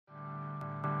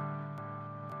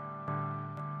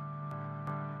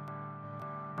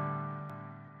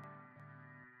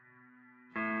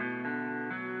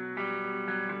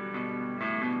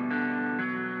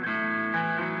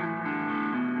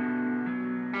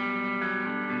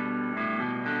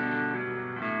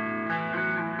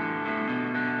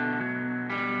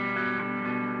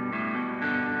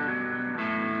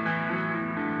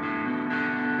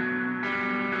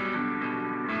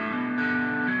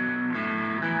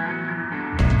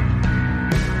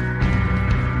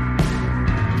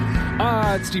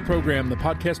God's Deprogram, the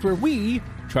podcast where we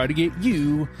try to get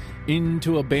you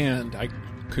into a band. I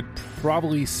could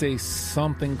probably say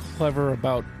something clever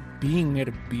about being at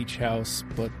a beach house,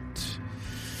 but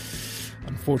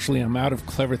unfortunately I'm out of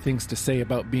clever things to say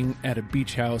about being at a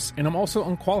beach house, and I'm also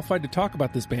unqualified to talk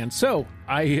about this band. So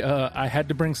I had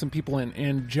to bring some people in.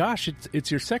 And Josh, it's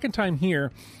your second time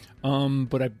here,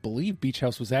 but I believe Beach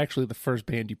House was actually the first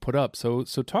band you put up. So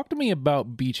talk to me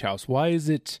about Beach House. Why is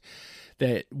it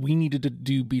that we needed to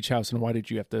do Beach House, and why did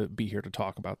you have to be here to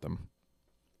talk about them?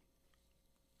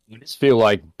 I just feel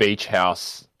like Beach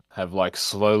House have like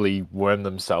slowly wormed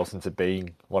themselves into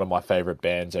being one of my favorite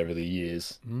bands over the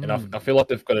years. And I feel like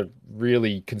they've got a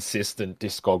really consistent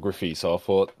discography. So I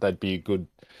thought they'd be a good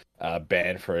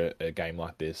band for a game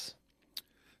like this.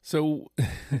 So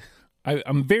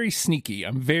I'm very sneaky.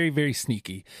 I'm very, very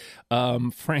sneaky.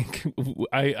 Frank,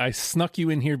 I snuck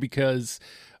you in here because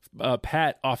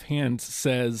Pat offhand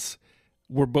says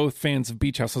we're both fans of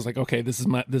Beach House. I was like, okay, this is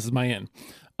my in.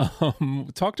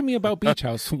 Talk to me about Beach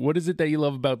House. What is it that you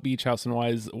love about Beach House, and why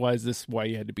is this why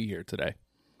you had to be here today?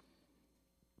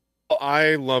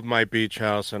 I love my beach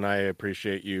house, and I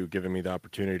appreciate you giving me the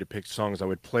opportunity to pick songs I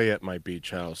would play at my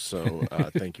beach house. So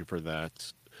thank you for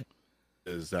that.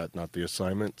 Is that not the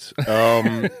assignment?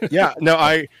 Yeah, no,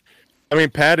 I mean,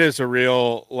 Pat is a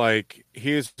real, like,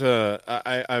 he's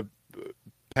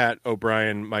Pat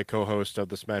O'Brien, my co-host of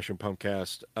the Smashing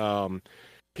Pumpcast.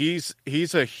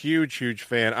 He's a huge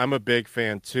fan. I'm a big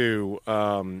fan too.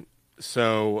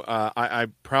 So I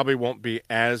probably won't be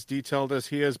as detailed as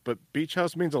he is, but Beach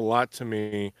House means a lot to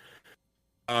me.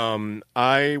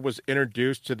 I was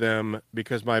introduced to them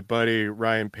because my buddy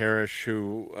Ryan Parrish,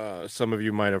 who some of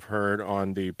you might have heard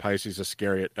on the Pisces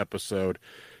Iscariot episode,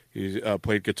 he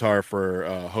played guitar for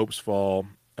Hope's Fall,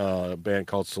 a band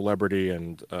called Celebrity,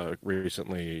 and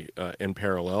recently In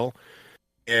Parallel.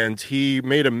 And he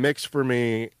made a mix for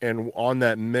me, and on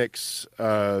that mix,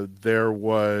 there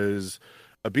was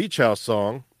a Beach House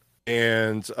song,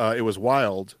 and it was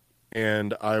Wild.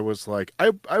 And I was like,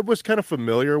 I was kind of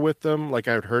familiar with them, like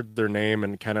I'd heard their name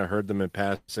and kind of heard them in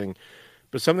passing,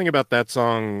 but something about that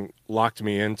song locked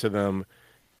me into them.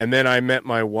 And then I met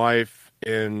my wife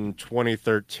in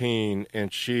 2013,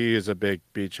 and she is a big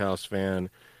Beach House fan.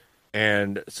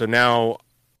 And so now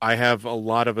I have a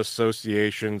lot of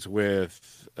associations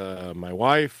with my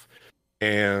wife,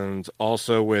 and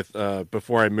also with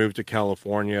before I moved to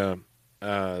California,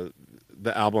 the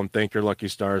album Thank Your Lucky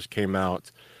Stars came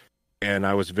out, and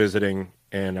I was visiting,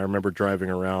 and I remember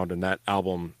driving around, and that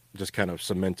album just kind of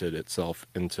cemented itself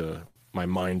into my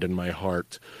mind and my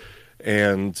heart.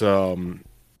 And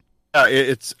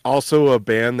it's also a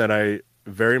band that I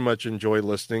very much enjoy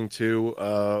listening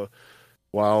to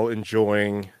while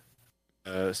enjoying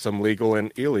some legal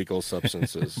and illegal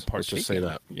substances. Let's just say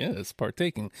that. Yes,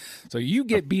 partaking. So you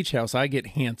get Beach House, I get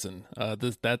Hanson.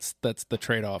 That's the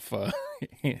trade-off.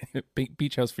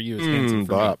 Beach House for you is Hanson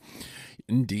for me.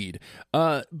 Indeed.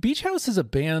 Beach House is a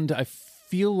band I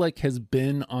feel like has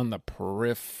been on the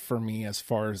periph for me as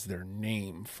far as their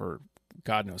name for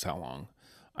God knows how long.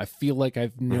 I feel like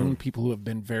I've known people who have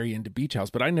been very into Beach House,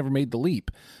 but I never made the leap.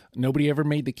 Nobody ever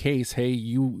made the case, hey,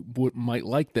 you might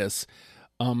like this.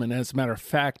 And as a matter of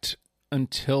fact,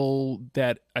 until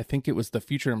that, I think it was the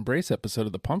Future Embrace episode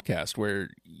of the Pumpcast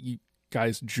where you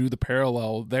guys drew the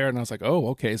parallel there, and I was like, oh,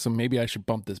 okay, so maybe I should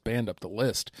bump this band up the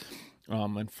list,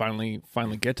 and finally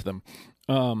get to them.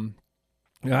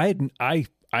 I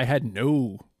had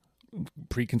no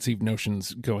preconceived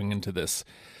notions going into this,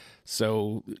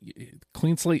 so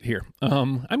clean slate here.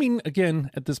 I mean,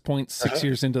 again, at this point, 6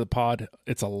 years into the pod,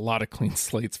 it's a lot of clean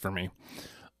slates for me.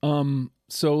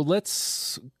 So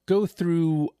let's go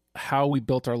through how we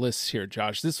built our lists here,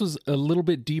 Josh. This was a little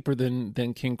bit deeper than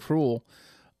King Cruel.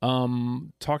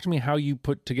 Talk to me how you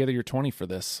put together your 20 for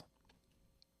this.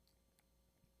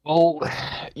 Well,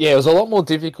 yeah, it was a lot more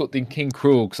difficult than King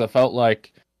Cruel, because I felt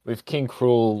like with King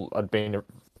Cruel, I'd been a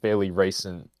fairly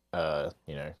recent, I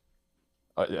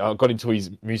got into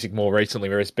his music more recently,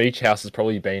 whereas Beach House has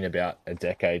probably been about a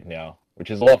decade now,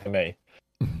 which is a lot for me.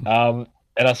 And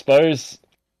I suppose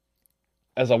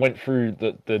as I went through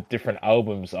the different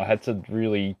albums, I had to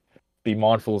really be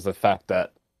mindful of the fact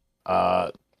that I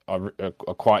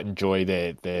quite enjoy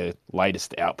their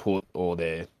latest output or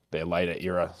their later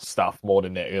era stuff more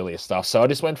than their earlier stuff. So I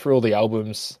just went through all the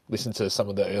albums, listened to some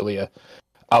of the earlier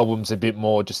albums a bit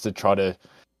more, just to try to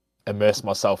immerse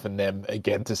myself in them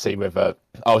again, to see whether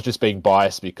I was just being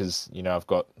biased because, I've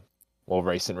got more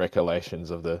recent recollections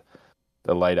of the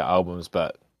later albums,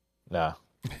 but nah.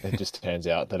 It just turns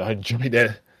out that I enjoy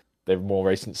their more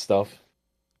recent stuff.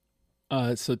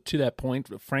 So to that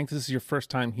point, Frank, this is your first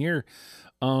time here.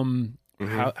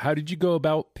 How did you go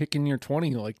about picking your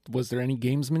 20? Like, was there any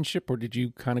gamesmanship, or did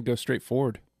you kind of go straight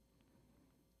forward?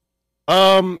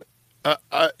 Yeah,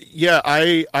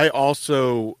 I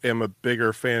also am a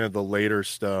bigger fan of the later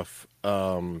stuff.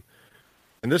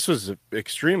 And this was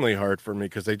extremely hard for me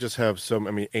because they just have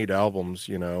 8 albums,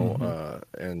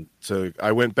 and so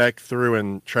I went back through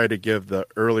and tried to give the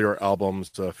earlier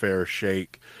albums a fair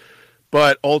shake.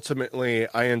 But ultimately,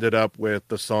 I ended up with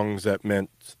the songs that meant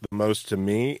the most to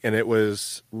me, and it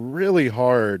was really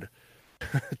hard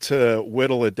to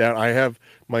whittle it down. I have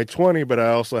my 20, but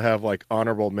I also have like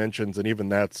honorable mentions, and even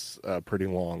that's pretty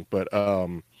long. But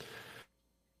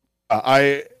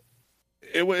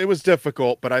it was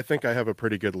difficult, but I think I have a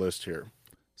pretty good list here.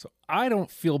 So I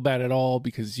don't feel bad at all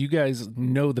because you guys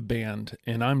know the band,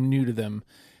 and I'm new to them.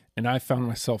 And I found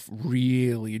myself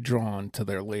really drawn to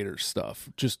their later stuff,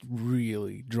 just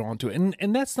really drawn to it.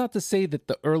 And that's not to say that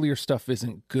the earlier stuff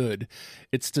isn't good.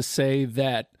 It's to say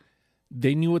that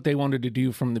they knew what they wanted to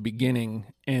do from the beginning,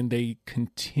 and they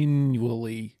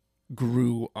continually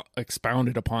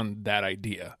expounded upon that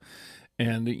idea.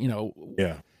 And,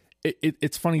 yeah,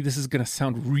 it's funny. This is going to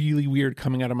sound really weird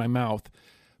coming out of my mouth,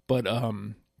 but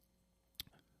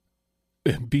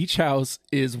Beach House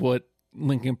is what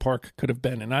Linkin Park could have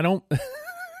been, and I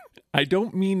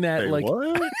don't mean that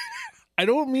what? I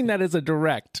don't mean that as a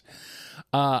direct.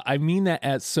 I mean that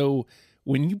as, so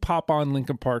when you pop on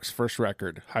Linkin Park's first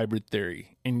record, Hybrid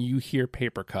Theory, and you hear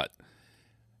Paper Cut,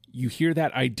 you hear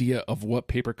that idea of what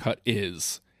Paper Cut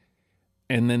is,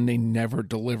 and then they never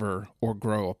deliver or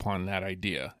grow upon that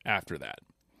idea after that.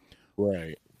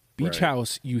 Right. Beach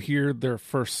House, you hear their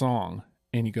first song,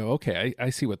 and you go, okay, I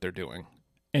see what they're doing,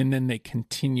 and then they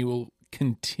continually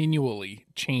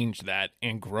change that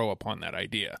and grow upon that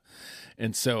idea.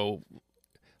 And so,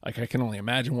 like, I can only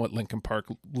imagine what Linkin Park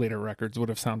later records would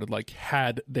have sounded like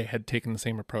had they had taken the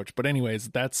same approach. But anyways,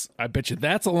 I bet you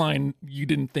that's a line you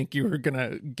didn't think you were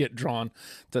gonna get drawn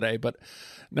today. But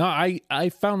no, I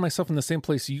found myself in the same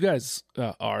place you guys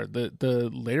are. The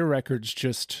later records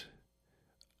just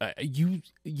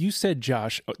you said,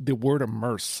 Josh, the word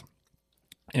immerse,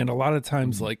 and a lot of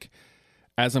times like,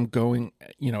 as I'm going,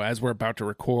 as we're about to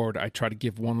record, I try to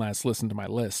give one last listen to my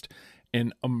list,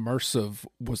 and immersive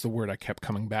was the word I kept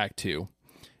coming back to.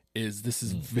 This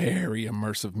is very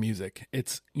immersive music.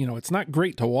 It's, it's not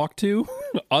great to walk to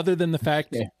other than the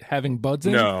fact having buds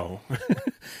in. No.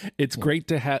 It's great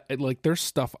to have, like, there's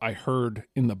stuff I heard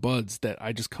in the buds that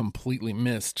I just completely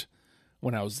missed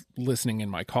when I was listening in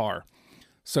my car.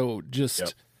 So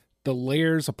just the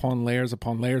layers upon layers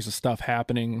upon layers of stuff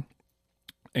happening.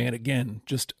 And again,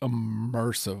 just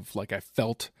immersive. Like, I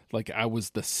felt like I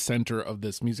was the center of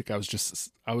this music. I was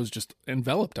just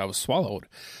enveloped. I was swallowed.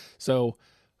 So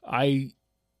I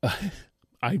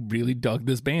really dug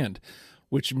this band,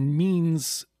 which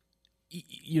means,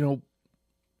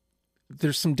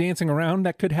 there's some dancing around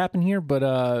that could happen here.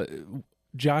 But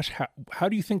Josh, how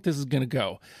do you think this is going to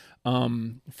go?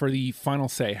 For the final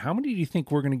say, how many do you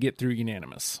think we're going to get through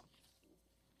unanimous?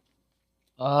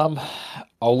 I'll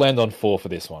land on 4 for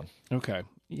this one. Okay.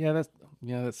 Yeah,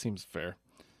 that seems fair.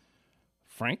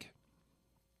 Frank?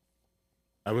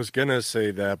 I was gonna say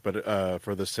that, but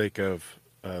for the sake of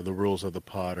the rules of the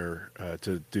pod, or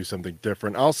to do something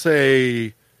different, I'll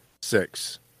say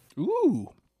 6. Ooh,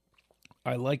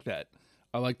 I like that.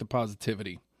 I like the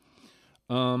positivity.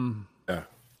 Yeah.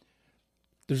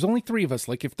 There's only 3 of us.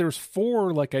 Like, if there's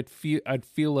 4, like, I'd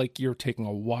feel like you're taking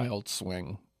a wild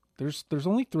swing. There's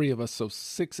only 3 of us, so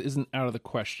 6 isn't out of the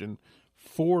question.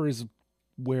 4 is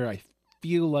where I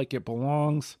feel like it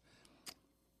belongs.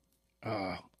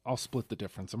 I'll split the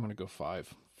difference. I'm going to go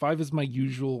 5. 5 is my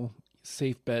usual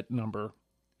safe bet number.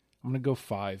 I'm going to go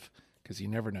 5 because you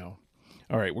never know.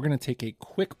 All right, we're going to take a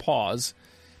quick pause,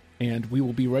 and we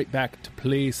will be right back to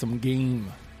play some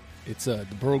game. It's the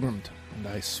programmed, and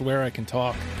I swear I can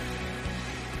talk.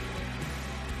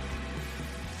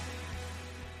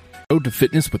 Road to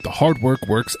fitness with the Hard Work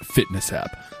Works fitness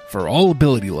app. For all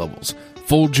ability levels.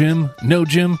 Full gym, no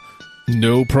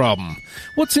problem.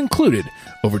 What's included?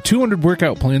 Over 200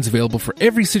 workout plans available for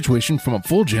every situation, from a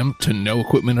full gym to no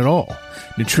equipment at all.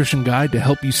 Nutrition guide to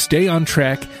help you stay on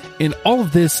track, and all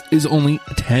of this is only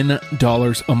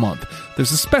 $10 a month.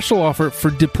 There's a special offer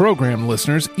for deprogram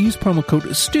listeners. Use promo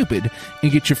code STUPID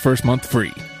and get your first month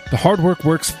free. The Hard Work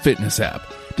Works fitness app.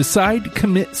 Decide,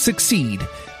 commit, succeed,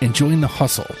 and join the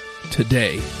hustle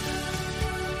today.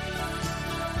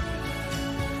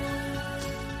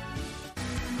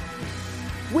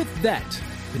 With that,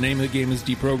 The name of the game is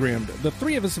Deprogrammed. The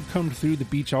three of us have combed through the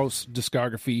Beach House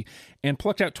discography and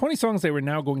plucked out 20 songs they were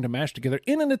now going to mash together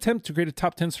in an attempt to create a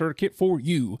top 10 starter kit for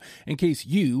you, in case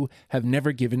you have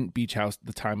never given Beach House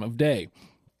the time of day.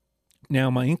 Now,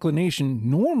 my inclination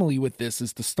normally with this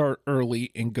is to start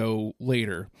early and go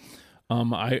later.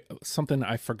 Something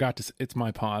I forgot to say, it's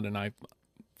my pod, and I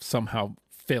somehow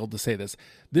failed to say this.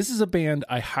 This is a band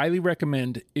I highly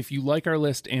recommend if you like our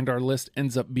list and our list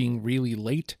ends up being really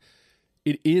late.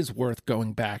 It is worth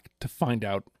going back to find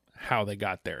out how they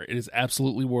got there. It is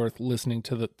absolutely worth listening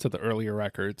to the earlier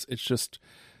records. It's just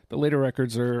the later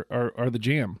records are the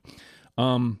jam.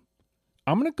 I'm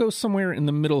going to go somewhere in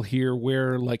the middle here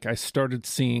where like I started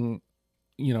seeing,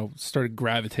 started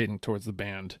gravitating towards the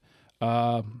band.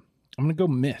 I'm going to go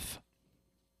Myth.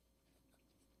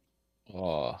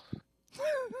 Oh,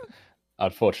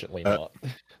 unfortunately not.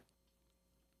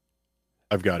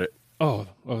 I've got it. Oh,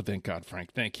 thank God,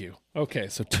 Frank. Thank you. Okay,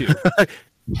 so 2.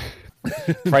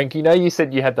 Frank, you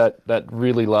said you had that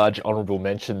really large honorable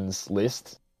mentions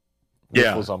list.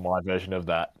 This was on my version of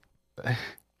that.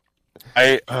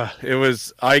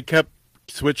 I kept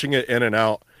switching it in and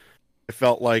out. I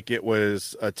felt like it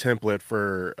was a template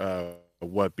for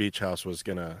what Beach House was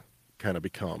gonna kind of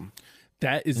become.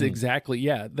 That is exactly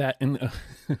that. And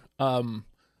I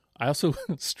also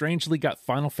strangely got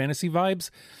Final Fantasy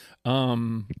vibes.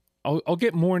 I'll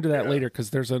get more into that later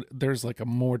because there's like a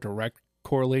more direct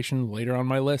correlation later on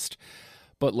my list.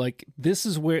 But like this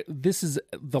is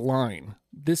the line.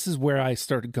 This is where I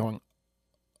started going,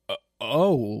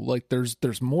 like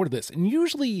there's more to this. And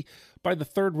usually by the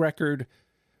third record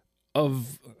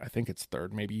of, I think it's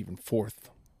third, maybe even fourth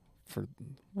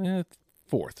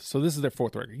fourth. So this is their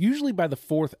fourth record. Usually by the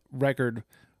fourth record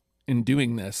in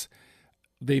doing this,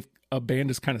 a band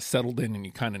is kind of settled in and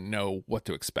you kind of know what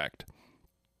to expect.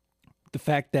 The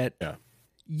fact that,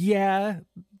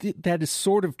 that is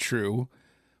sort of true,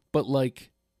 but like,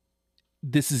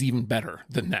 this is even better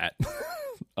than that.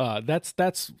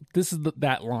 This is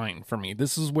that line for me.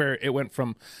 This is where it went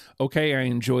from, okay, I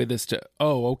enjoy this to,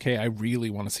 okay, I really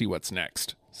want to see what's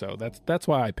next. So that's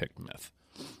why I picked Myth.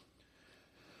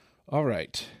 All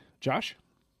right, Josh.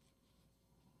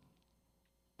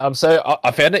 So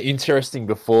I found it interesting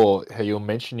before how you were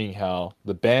mentioning how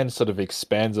the band sort of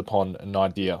expands upon an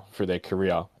idea through their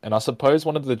career. And I suppose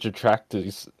one of the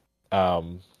detractors,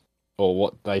 or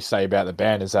what they say about the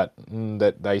band is that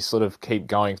they sort of keep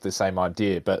going for the same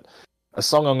idea. But a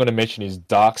song I'm going to mention is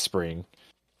Dark Spring,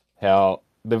 how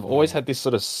they've always had this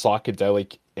sort of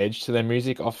psychedelic edge to their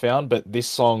music, I found. But this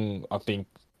song, I think,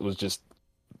 was just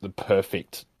the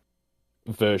perfect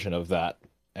version of that.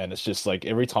 And it's just like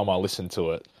every time I listen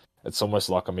to it, it's almost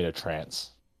like I'm in a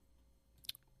trance.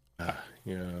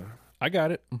 Yeah, I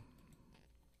got it.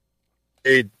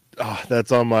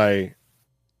 That's on my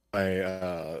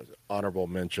honorable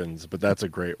mentions, but that's a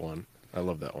great one. I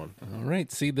love that one. All right,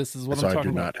 see, this is what I'm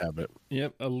talking about. I do not have it.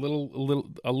 Yep, a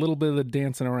little bit of the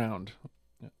dancing around.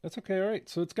 That's okay. All right,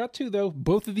 so it's got 2 though.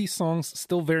 Both of these songs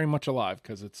still very much alive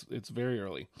because it's very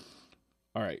early.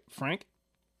 All right, Frank.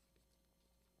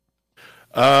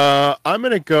 I'm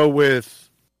going to go with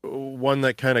one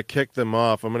that kind of kicked them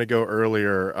off. I'm going to go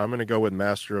earlier. I'm going to go with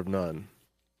Master of None.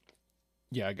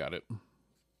 Yeah, I got it.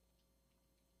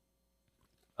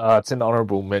 It's an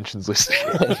honorable mentions list.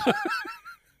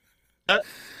 Well,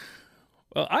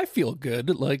 I feel good.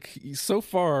 Like, so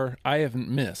far, I haven't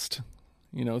missed,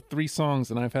 3 songs,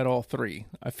 and I've had all 3.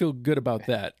 I feel good about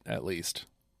that, at least.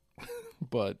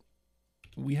 But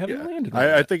we haven't landed on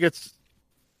I think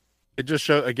it just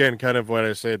shows, again, kind of what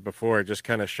I said before, it just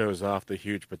kind of shows off the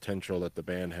huge potential that the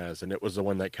band has. And it was the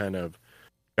one that kind of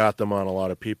got them on a lot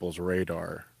of people's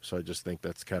radar. So I just think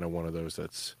that's kind of one of those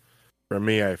that's, for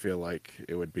me, I feel like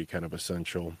it would be kind of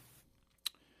essential.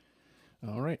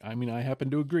 All right. I mean, I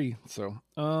happen to agree. So,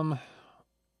 all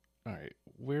right.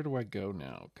 Where do I go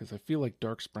now? Because I feel like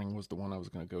Dark Spring was the one I was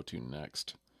going to go to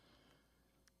next.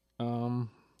 Let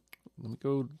me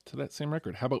go to that same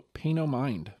record. How about Pay No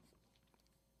Mind?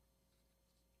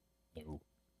 No.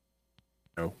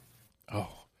 Oh.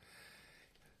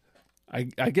 I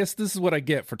guess this is what I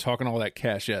get for talking all that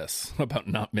cash S about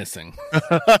not missing.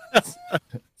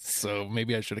 So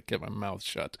maybe I should have kept my mouth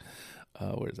shut.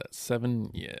 Where is that?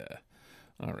 7? Yeah.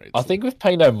 All right. I think with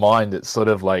Pay No Mind, it's sort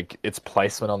of like its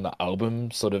placement on the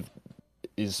album sort of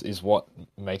is what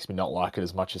makes me not like it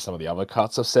as much as some of the other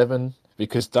cuts of 7.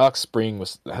 Because Dark Spring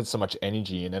had so much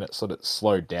energy and then it sort of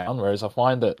slowed down. Whereas I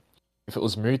find that if it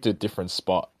was moved to a different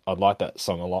spot, I'd like that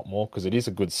song a lot more because it is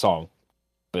a good song.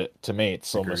 But to me,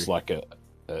 it's almost like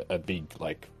a big,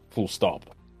 like, full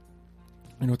stop.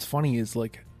 And what's funny is,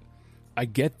 like, I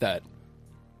get that.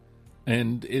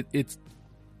 and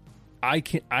I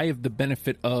have the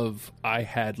benefit of I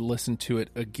had listened to it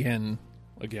again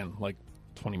like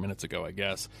 20 minutes ago, I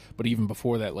guess. But even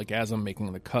before that, like as I'm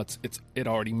making the cuts, it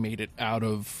already made it out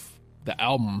of the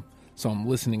album, so I'm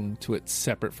listening to it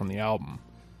separate from the album.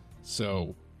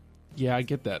 So, yeah, I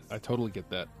get that. I totally get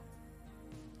that.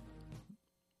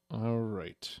 All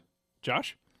right,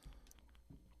 Josh.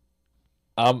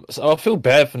 So I feel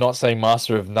bad for not saying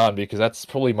Master of None because that's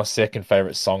probably my second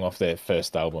favorite song off their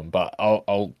first album. But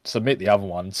I'll submit the other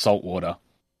one, Saltwater.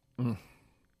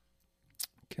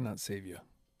 Cannot save you.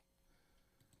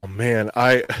 Oh man,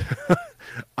 I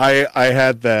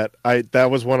had that.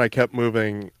 That was one I kept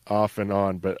moving off and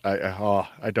on, but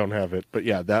I don't have it. But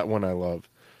yeah, that one I love.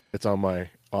 It's on my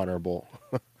honorable.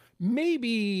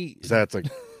 Maybe that's a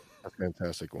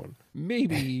fantastic one.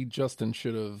 Maybe Justin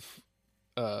should have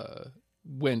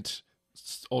went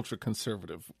ultra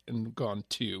conservative and gone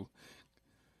 2.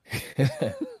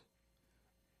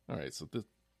 All right, so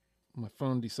my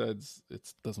phone decides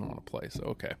it doesn't want to play, so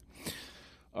okay.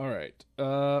 All right,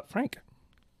 Frank.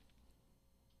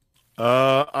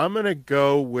 I'm gonna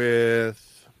go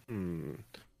with the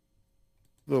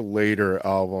later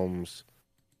albums.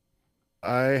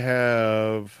 I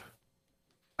have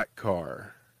Black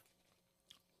Car.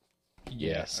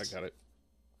 Yes, I got it.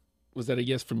 Was that a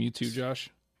yes from you too, Josh?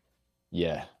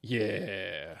 Yeah.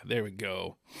 Yeah, there we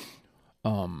go.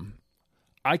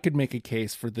 I could make a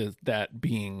case for that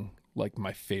being like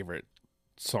my favorite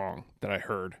song that I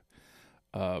heard.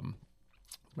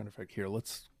 Matter of fact, here,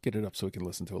 let's get it up so we can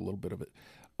listen to a little bit of it.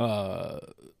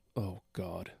 Oh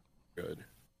God. Good.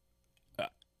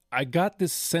 I got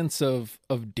this sense of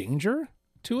danger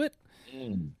to it.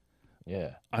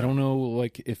 Yeah. I don't know,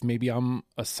 like if maybe I'm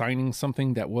assigning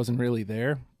something that wasn't really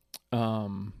there.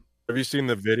 Have you seen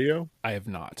the video? I have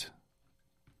not.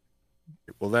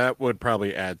 Well, that would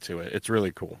probably add to it. It's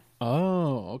really cool.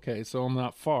 Oh, okay. So I'm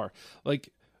not far. Like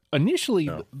initially,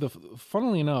 No. the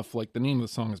funnily enough, like the name of the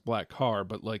song is Black Car,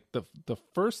 but like the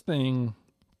first thing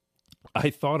I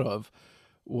thought of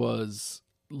was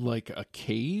like a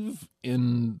cave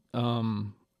in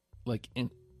like in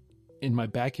my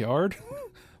backyard,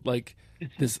 like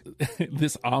this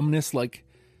ominous, like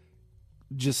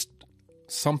just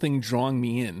something drawing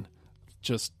me in,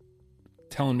 just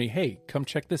telling me, hey, come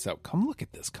check this out, come look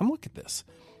at this.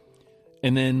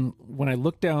 And then when I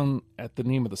looked down at the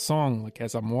name of the song, like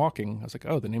as I'm walking, I was like,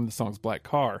 oh, the name of the song is Black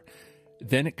Car.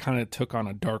 Then it kind of took on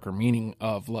a darker meaning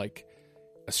of like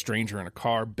a stranger in a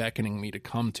car beckoning me to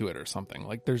come to it or something.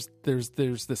 Like there's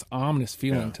this ominous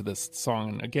feeling to this song.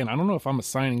 And again, I don't know if I'm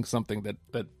assigning something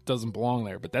that doesn't belong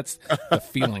there, but that's the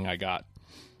feeling I got.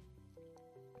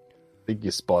 I think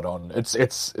you're spot on.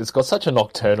 It's got such a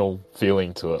nocturnal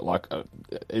feeling to it. Like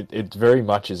it very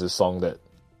much is a song that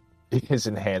is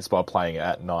enhanced by playing it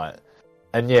at night.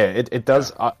 And yeah, it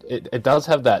does it does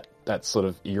have that sort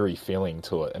of eerie feeling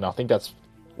to it. And I think that's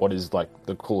what is like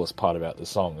the coolest part about the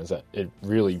song is that it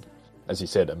really, as you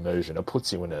said, immersion. It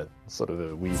puts you in a sort of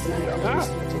a weird mood after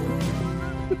listening to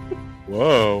it.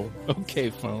 Whoa. Okay,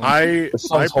 phone. I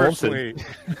personally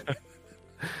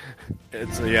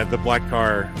the Black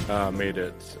Car made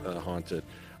it haunted.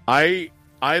 I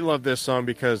love this song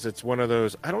because it's one of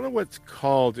those, I don't know what it's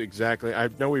called exactly. I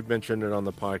know we've mentioned it on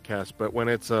the podcast, but when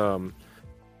it's an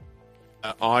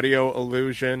audio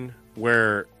illusion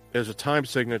where there's a time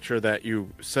signature that you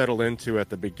settle into at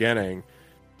the beginning,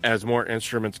 as more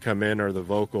instruments come in or the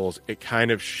vocals, it kind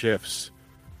of shifts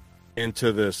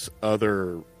into this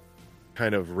other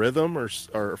kind of rhythm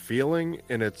or feeling.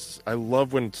 And I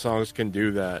love when songs can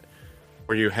do that,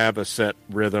 where you have a set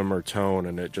rhythm or tone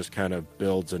and it just kind of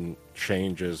builds and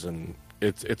changes, and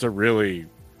it's a really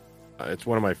it's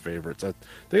one of my favorites. I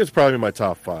think it's probably my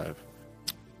top 5.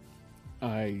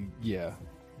 I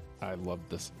love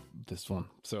this one.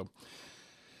 So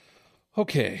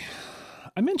okay,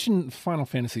 I mentioned Final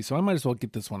Fantasy, so I might as well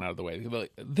get this one out of the way.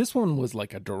 This one was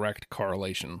like a direct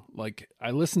correlation. Like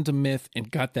I listened to Myth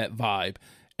and got that vibe,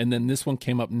 and then this one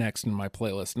came up next in my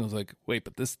playlist, and I was like, wait,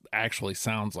 but this actually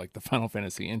sounds like the Final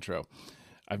Fantasy intro.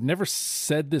 I've never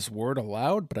said this word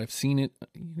aloud, but I've seen it.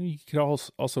 You could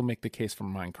also make the case for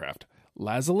Minecraft.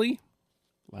 Lazuli?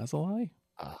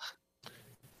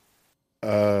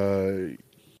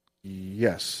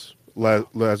 Yes.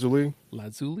 Lazuli?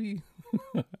 Lazuli?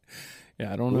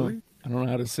 Yeah, I don't know. I don't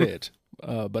know how to say it,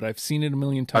 but I've seen it a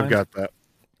million times. I've got that.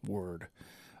 Word.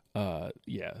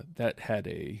 Yeah, that had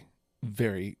a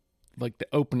very, like the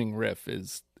opening riff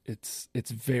it's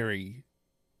very,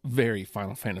 very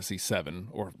Final Fantasy 7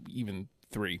 or even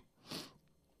 3.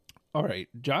 All right,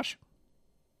 Josh?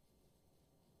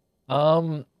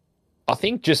 I I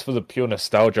think just for the pure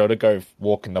nostalgia, I'd go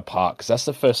Walk in the Park, because that's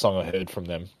the first song I heard from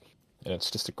them, and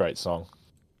it's just a great song.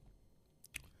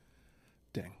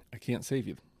 Dang, I can't save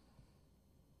you.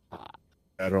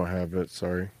 I don't have it.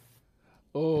 Sorry.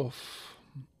 Oh,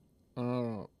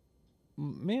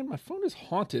 man, my phone is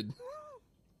haunted.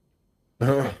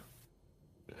 All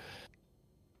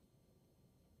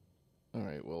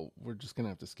right, well, we're just gonna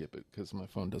have to skip it because my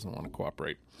phone doesn't want to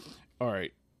cooperate. All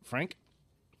right, Frank.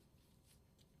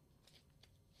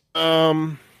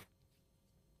 I'm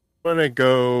gonna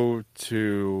go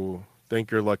to Thank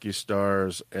Your Lucky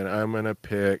Stars, and I'm gonna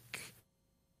pick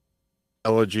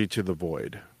Elegy to the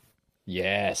Void.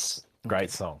 Yes,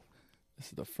 great song. This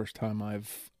is the first time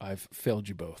I've failed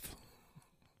you both.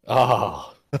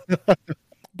 Oh,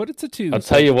 but it's a 2. I'll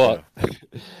tell you what,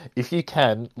 if you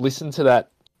can listen to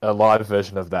that a live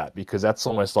version of that, because that's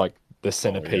almost like the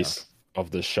centerpiece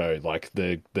of the show. Like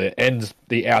the end,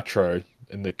 the outro,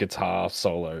 and the guitar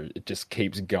solo, it just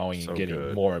keeps going and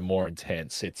getting more and more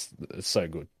intense. It's so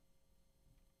good.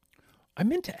 I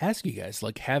meant to ask you guys,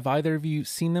 like, have either of you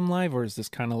seen them live, or is this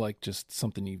kind of like just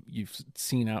something you've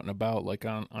seen out and about, like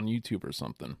on YouTube or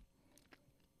something?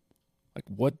 Like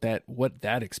what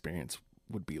that experience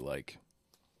would be like?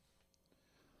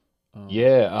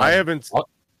 I haven't. Go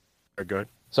ahead.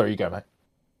 Sorry, you go, mate.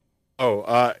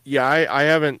 Oh, yeah, I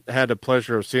haven't had the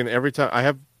pleasure of seeing. Every time I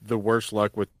have the worst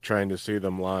luck with trying to see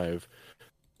them live.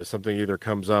 Something either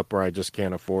comes up or I just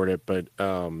can't afford it. But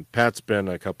Pat's been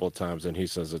a couple of times and he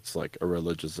says it's like a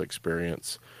religious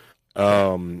experience.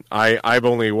 I've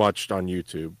only watched on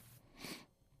YouTube.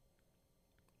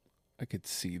 I could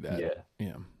see that.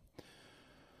 Yeah.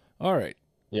 All right.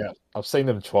 Yeah, I've seen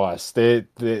them twice.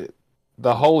 The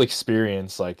whole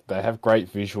experience, like they have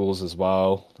great visuals as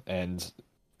well, and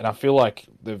I feel like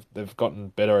they've gotten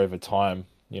better over time.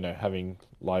 You know, having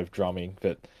live drumming,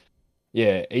 but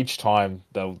yeah, each time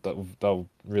they'll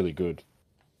really good.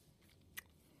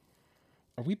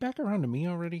 Are we back around to me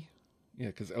already? Yeah,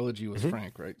 because Elegy was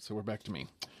Frank, right? So we're back to me.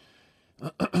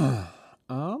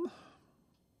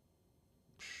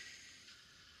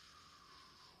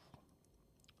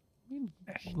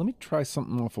 Let me try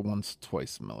something off of Once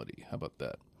Twice Melody. How about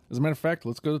that? As a matter of fact,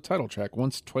 let's go to the title track,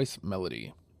 Once Twice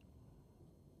Melody.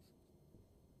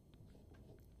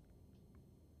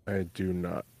 I do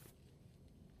not.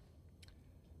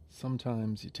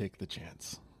 Sometimes you take the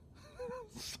chance.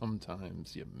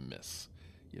 Sometimes you miss.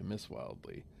 You miss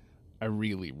wildly. I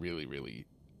really, really, really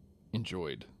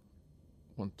enjoyed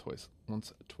Once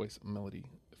Twice Melody,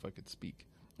 if I could speak.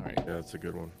 All right. Yeah, that's a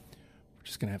good one. We're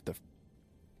just going to have to,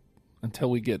 until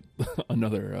we get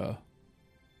another,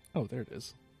 oh, there it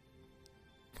is.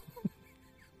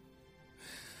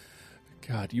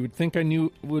 God, you would think I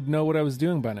would know what I was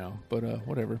doing by now, but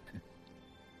whatever.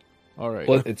 All right.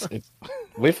 Well, it's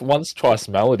with Once Twice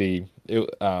Melody. It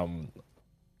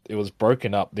was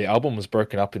broken up. The album was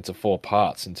broken up into 4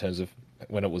 parts in terms of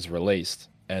when it was released,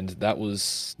 and that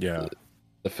was the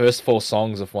first 4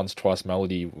 songs of Once Twice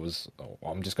Melody was.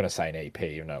 I'm just gonna say an EP,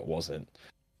 even though it wasn't.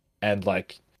 And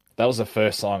like that was the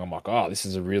first song. I'm like, oh, this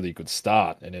is a really good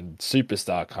start. And then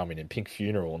Superstar coming in, Pink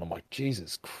Funeral, and I'm like,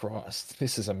 Jesus Christ,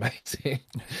 this is amazing.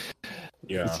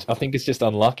 Yeah, I think it's just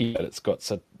unlucky that it's got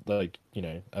such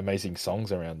amazing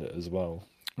songs around it as well.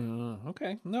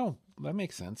 Okay, no, that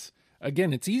makes sense.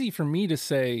 Again, it's easy for me to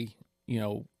say,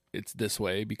 it's this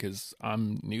way because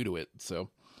I'm new to it. So,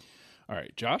 all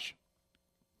right, Josh.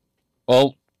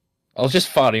 Well, I was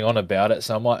just farting on about it,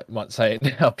 so I might say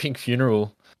it now. Pink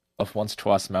Funeral of Once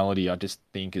Twice Melody, I just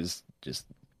think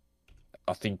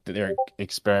I think that their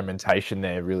experimentation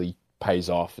there really pays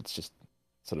off. It's just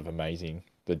sort of amazing.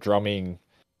 The drumming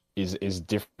is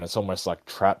different. It's almost like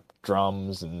trap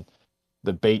drums, and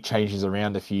the beat changes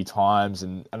around a few times,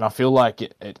 and I feel like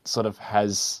it sort of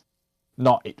has,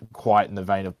 not quite in the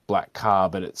vein of Black Car,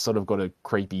 but it's sort of got a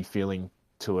creepy feeling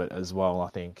to it as well, I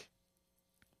think.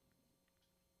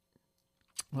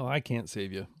 Well, I can't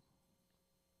save you.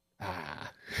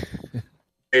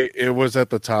 It was at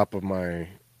the top of my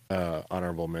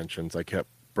honorable mentions. I kept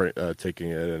taking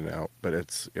it in and out, but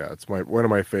it's one of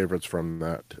my favorites from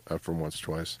that from Once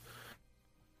Twice.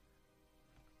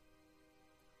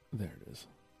 There it is.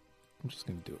 I'm just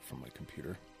going to do it from my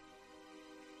computer.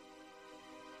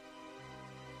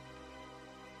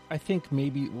 I think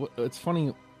maybe it's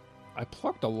funny. I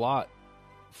plucked a lot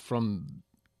from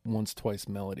Once Twice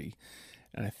Melody,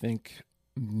 and I think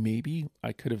maybe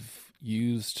I could have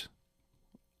used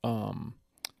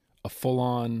a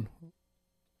full-on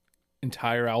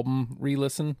entire album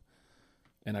re-listen,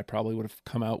 and I probably would have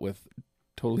come out with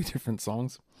totally different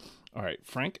songs. All right,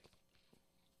 Frank.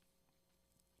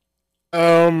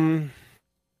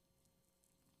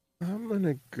 I'm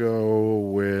gonna go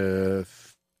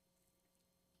with.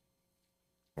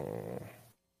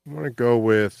 I'm gonna go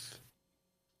with.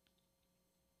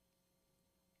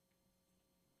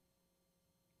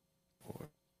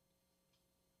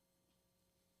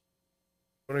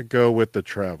 I'm gonna go with The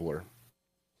Traveler.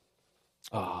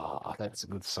 Ah, that's a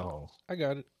good song. I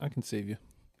got it. I can save you.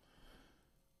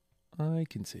 I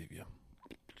can save you.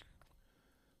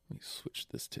 Let me switch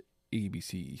this to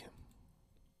ABC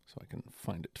so I can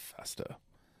find it faster.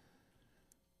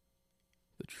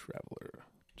 The Traveler.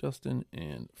 Justin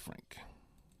and Frank.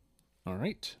 All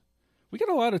right. We got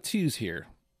a lot of twos here.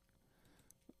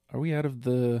 Are we out of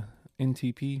the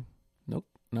NTP? Nope,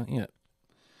 not yet.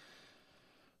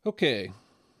 Okay.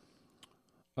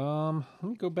 Let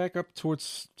me go back up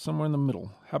towards somewhere in the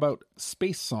middle. How about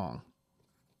Space Song?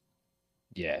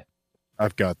 Yeah.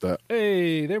 I've got that.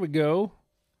 Hey, there we go.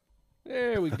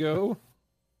 There we go.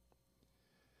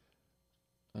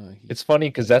 It's funny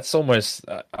because that's almost,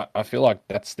 I feel like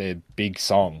that's their big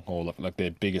song, or like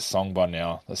their biggest song by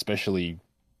now, especially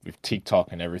with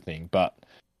TikTok and everything. But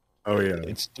Oh yeah,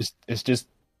 it's just,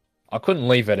 I couldn't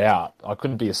leave it out. I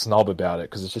couldn't be a snob about it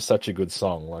because it's just such a good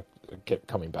song. Like, I kept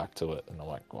coming back to it, and I'm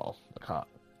like, well, I can't.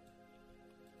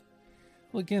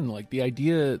 Well, again, like the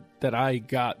idea that I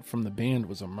got from the band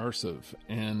was immersive,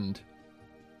 and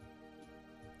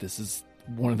this is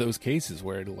one of those cases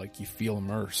where like you feel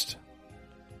immersed,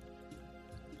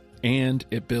 and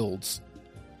it builds.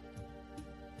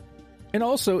 And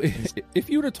also, if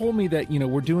you would have told me that, you know,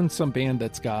 we're doing some band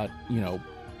that's got, you know,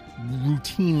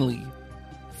 routinely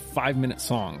 5-minute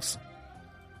songs,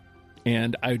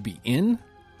 and I would be in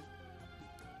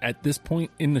at this point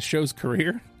in the show's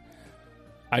career,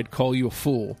 I'd call you a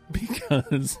fool,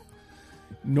 because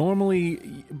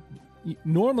normally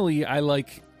I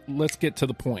like, let's get to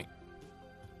the point,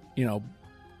 you know.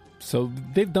 So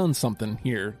they've done something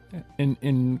here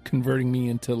in converting me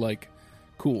into like,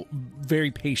 cool,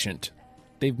 very patient.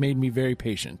 They've made me very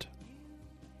patient.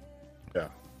 yeah.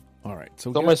 All right,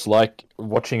 so It's almost like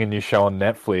watching a new show on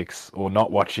Netflix or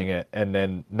not watching it, and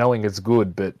then knowing it's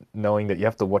good, but knowing that you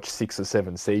have to watch 6 or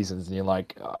 7 seasons, and you're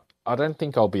like, I don't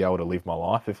think I'll be able to live my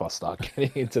life if I start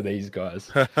getting into these guys.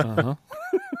 uh-huh.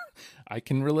 I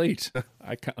can relate.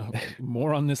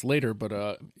 More on this later,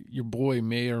 but your boy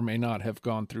may or may not have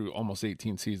gone through almost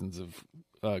 18 seasons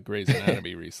of Grey's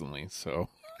Anatomy recently, so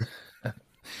I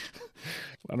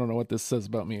don't know what this says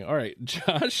about me. All right,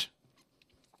 Josh.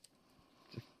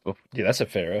 Well, yeah, that's a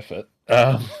fair effort.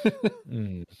 I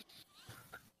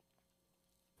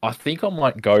think I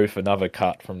might go for another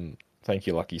cut from Thank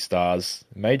You Lucky Stars.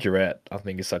 Majorette, I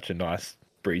think, is such a nice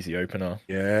breezy opener.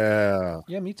 Yeah.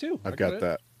 Yeah, me too. I've got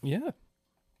that. Yeah.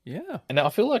 Yeah. And I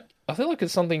feel like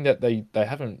it's something that they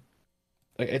haven't,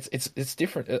 like, it's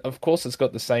different. Of course, it's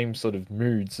got the same sort of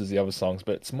moods as the other songs,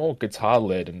 but it's more guitar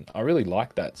led, and I really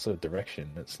like that sort of direction.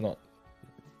 It's not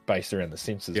based around the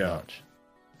synths as much.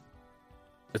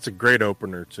 It's a great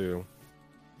opener too.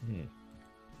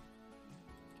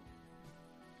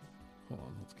 Hold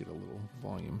on, let's get a little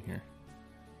volume here.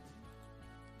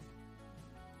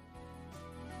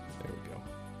 There we go.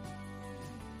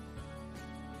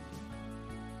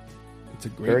 It's a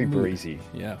great Very mood. breezy.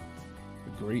 Yeah.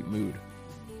 A great mood.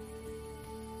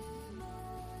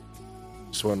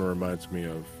 This one reminds me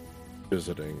of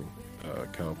visiting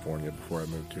California before I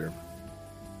moved here.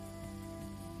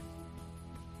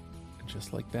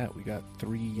 Just like that, we got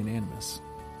 3 unanimous.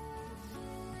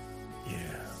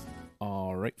 Yeah.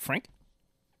 All right, Frank.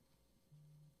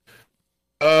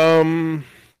 I'm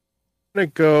gonna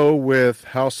go with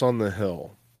House on the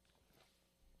Hill.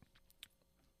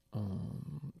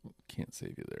 Can't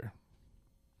save you there.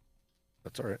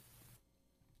 That's all right.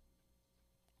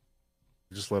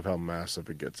 I just love how massive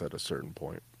it gets at a certain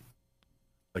point,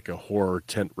 like a horror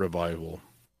tent revival.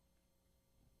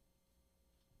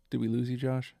 Did we lose you,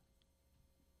 Josh?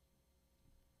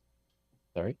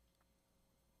 Sorry?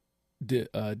 Did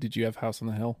you have House on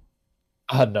the Hill?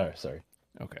 No, sorry.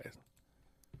 Okay.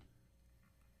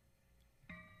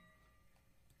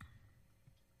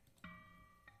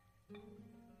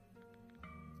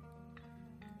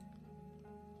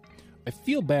 I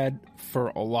feel bad for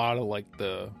a lot of like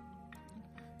the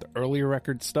earlier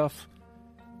record stuff.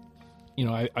 You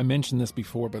know, I mentioned this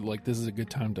before, but like this is a good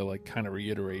time to like kind of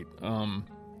reiterate.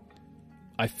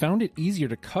 I found it easier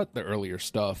to cut the earlier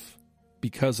stuff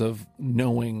because of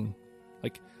knowing,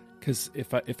 like, because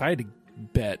if I had to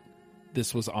bet,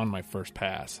 this was on my first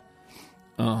pass.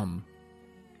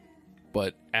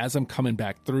 But as I'm coming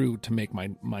back through to make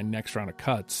my next round of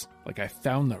cuts, like I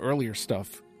found the earlier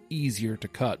stuff easier to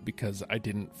cut because I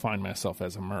didn't find myself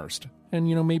as immersed. And,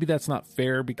 you know, maybe that's not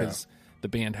fair because the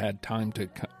band had time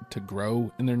to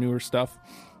grow in their newer stuff,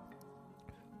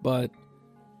 but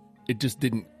it just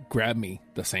didn't grab me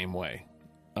the same way.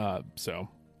 So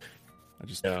I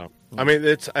just I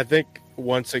mean, I think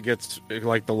once it gets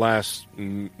like the last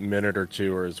minute or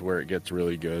two is where it gets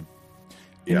really good.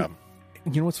 Yeah.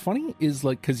 You know what's funny is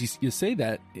like, because you say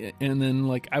that, and then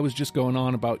like I was just going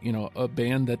on about, you know, a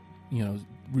band that, you know,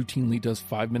 routinely does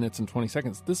 5 minutes and 20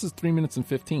 seconds. This is 3 minutes and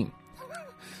 15.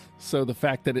 So the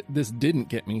fact that this didn't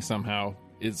get me somehow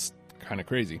is kind of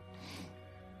crazy.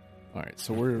 All right,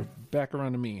 so we're back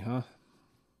around to me, huh?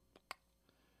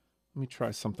 Let me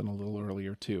try something a little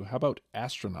earlier too. How about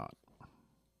Astronaut?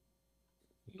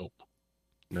 Nope.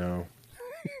 No.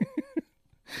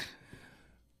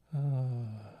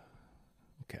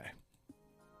 Okay.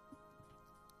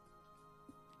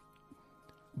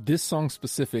 This song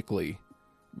specifically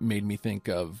made me think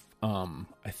of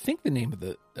I think the name of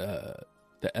the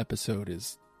episode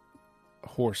is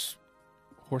Horse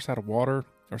Out of Water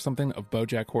or something, of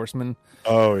BoJack Horseman.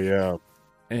 Oh yeah.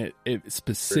 And it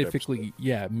specifically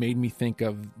made me think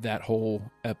of that whole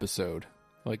episode,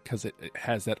 like, because it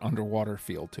has that underwater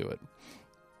feel to it.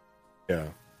 Yeah.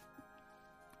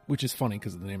 Which is funny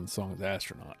because the name of the song is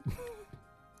Astronaut.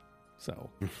 So,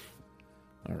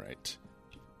 all right.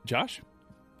 Josh?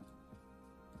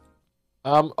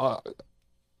 I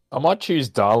might choose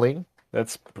Darling.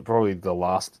 That's probably the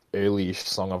last early-ish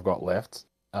song I've got left.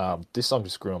 This song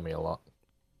just grew on me a lot.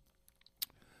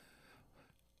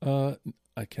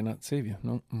 I cannot save you.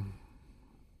 No.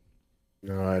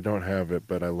 No, I don't have it,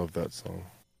 but I love that song.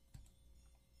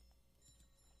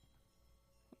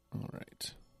 All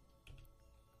right.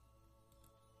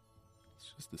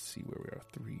 It's just to see where we are.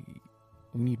 3.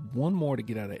 We need one more to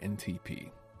get out of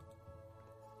NTP.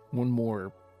 One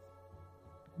more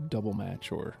double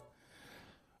match or...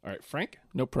 All right, Frank,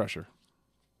 no pressure.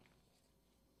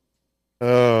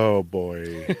 Oh,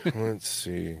 boy. Let's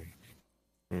see.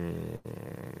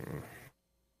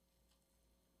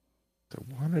 I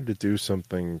wanted to do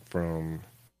something from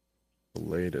the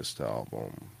latest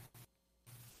album,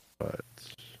 but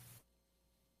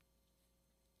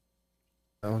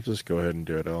I'll just go ahead and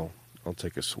do it. I'll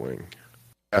take a swing.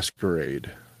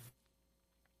 Masquerade.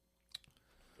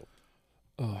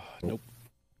 Oh, nope.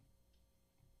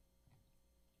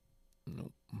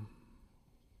 Nope.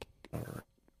 All right.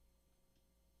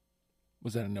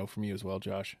 Was that a no from you as well,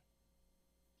 Josh?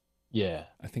 Yeah.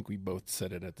 I think we both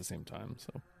said it at the same time,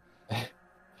 so...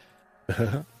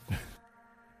 Tell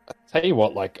you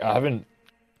what, like, I haven't...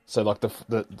 So, like,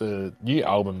 the new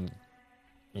album,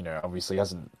 you know, obviously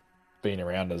hasn't been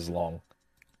around as long.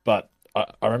 But I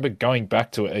remember going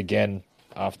back to it again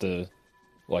after,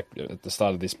 like, at the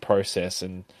start of this process,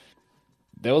 and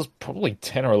there was probably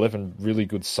 10 or 11 really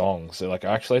good songs. So, like,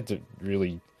 I actually had to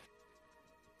really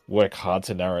work hard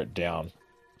to narrow it down.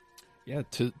 Yeah,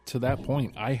 to that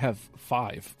point, I have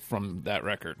 5 from that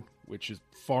record, which is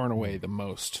far and away the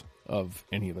most of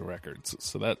any of the records.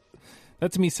 So that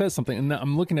to me says something. And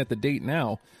I'm looking at the date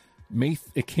now.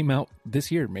 It came out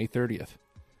this year, May 30th.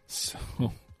 So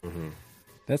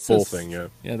that says, full thing, yeah.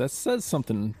 Yeah, that says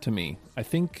something to me. I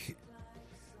think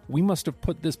we must have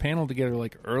put this panel together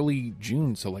like early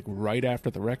June, so like right after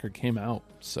the record came out.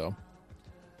 So,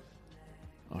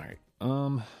 all right.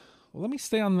 Well, let me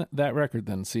stay on that record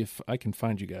then, see if I can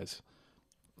find you guys.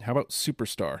 How about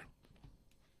Superstar?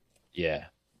 Yeah.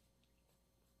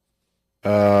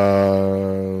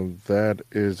 That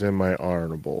is in my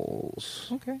honorables.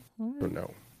 Okay. All right. Or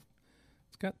no.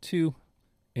 It's got 2.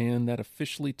 And that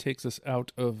officially takes us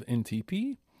out of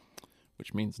NTP,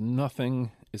 which means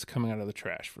nothing is coming out of the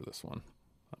trash for this one.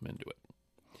 I'm into it.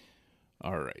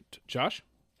 All right. Josh?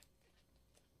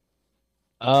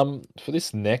 For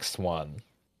this next one,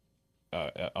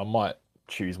 I might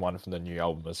choose one from the new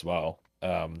album as well.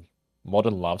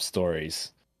 Modern Love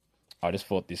Stories. I just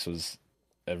thought this was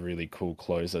a really cool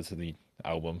closer to the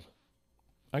album.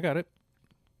 I got it.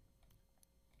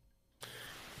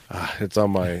 It's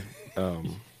on my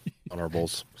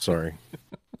honorables. Sorry.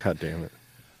 God damn it.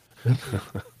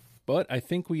 But I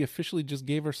think we officially just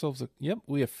gave ourselves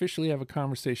we officially have a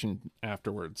conversation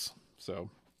afterwards. So,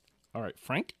 all right,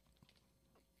 Frank?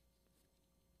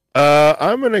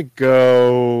 I'm going to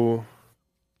go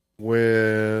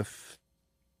with...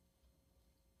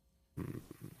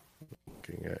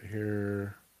 Looking at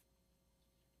here...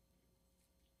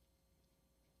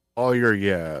 All Your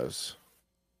Yes.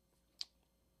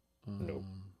 Nope.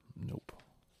 Nope.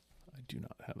 I do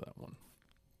not have that one.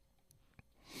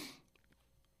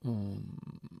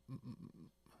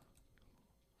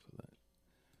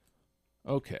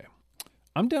 Okay.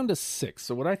 I'm down to 6.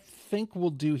 So what I think we'll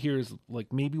do here is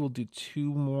like maybe we'll do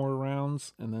 2 more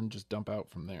rounds and then just dump out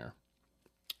from there.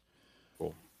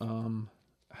 Cool.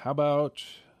 How about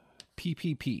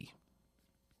PPP?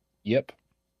 Yep.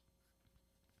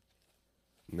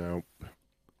 Nope.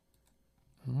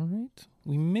 All right.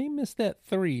 We may miss that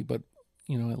 3, but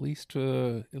at least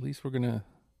we're gonna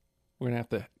have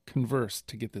to converse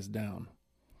to get this down.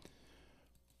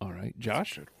 All right,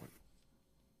 Josh. Good one.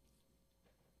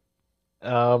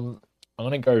 I'm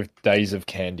gonna go with Days of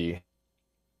Candy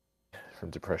from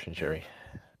Depression Cherry.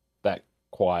 That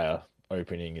choir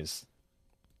opening is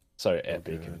so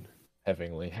epic and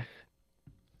heavenly.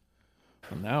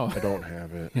 Well, now I don't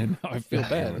have it. and now I feel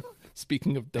bad.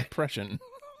 Speaking of depression.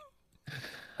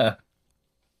 All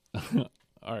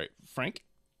right, Frank.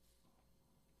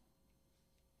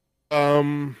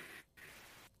 I'm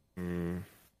gonna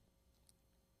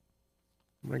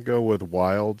go with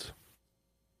Wild.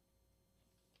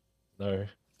 No.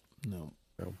 No.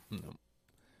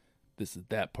 This is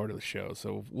that part of the show,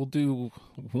 so we'll do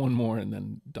one more and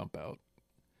then dump out.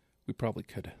 We probably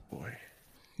could. Boy.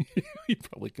 We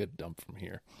probably could dump from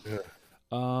here. Yeah.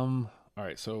 All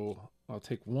right, so I'll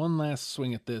take one last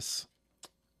swing at this.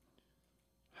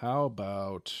 How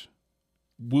about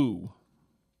Woo?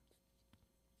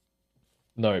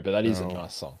 No, but that is a No.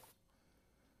 nice song.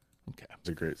 Okay. It's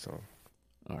a great song.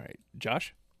 All right,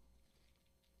 Josh.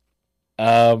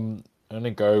 I'm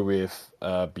gonna go with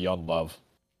Beyond Love.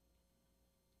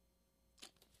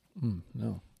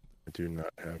 No, I do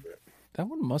not have it. that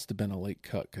one must have been a late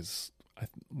cut because I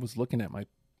was looking at my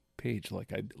page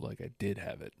like I did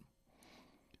have it.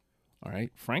 All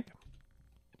right, Frank.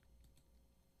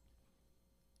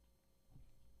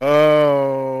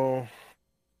 Oh.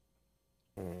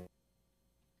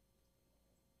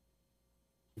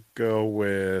 Go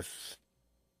with.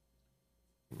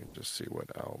 Let me just see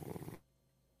what album.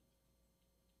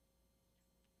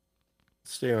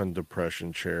 Stay on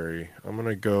Depression Cherry. I'm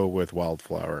gonna go with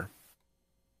Wildflower.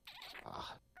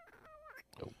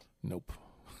 Nope.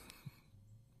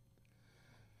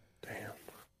 Damn.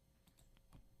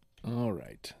 All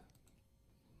right.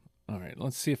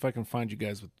 Let's see if I can find you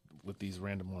guys with these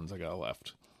random ones I got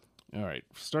left. All right,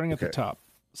 starting at the Okay. top,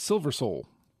 Silver Soul.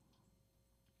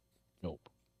 Nope.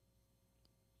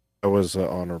 That was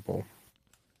honorable.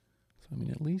 So I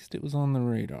mean, at least it was on the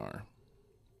radar.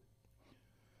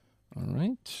 All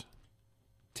right.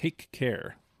 Take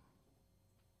Care.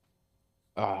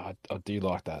 I do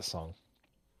like that song.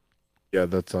 Yeah,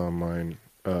 that's on mine.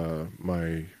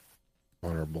 My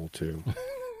honorable too.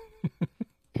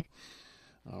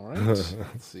 All right. Let's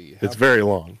see. It's very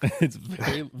long. It's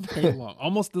very, very long.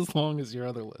 Almost as long as your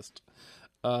other list.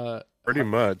 Pretty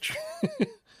much.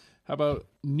 How about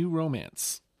New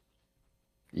Romance?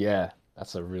 Yeah,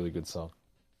 that's a really good song.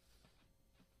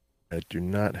 I do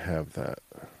not have that.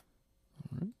 All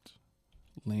right.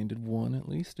 Landed one at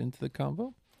least into the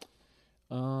combo.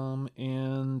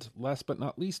 And last but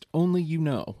not least, Only You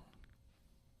Know.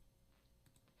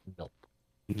 Nope.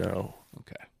 No.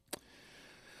 Okay.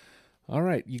 All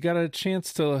right. You got a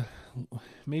chance to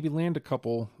maybe land a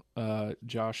couple,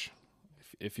 Josh,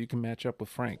 if you can match up with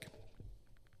Frank.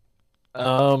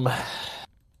 10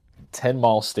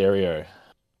 Mile Stereo.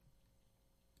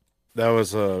 That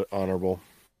was honorable.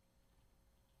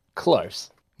 Close.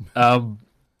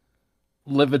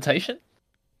 Levitation?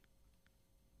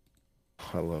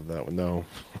 I love that one. No.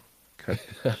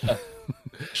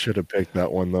 Should have picked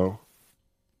that one though.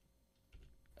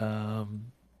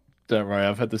 Don't worry,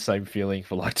 I've had the same feeling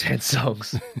for like 10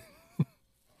 songs.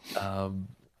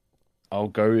 I'll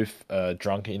go with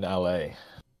Drunk in LA.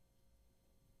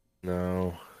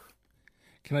 No.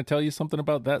 Can I tell you something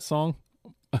about that song?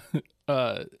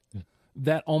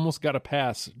 That almost got a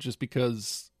pass just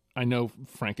because I know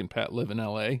Frank and Pat live in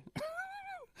LA.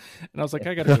 And I was like,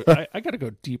 I gotta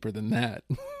go deeper than that.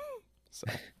 So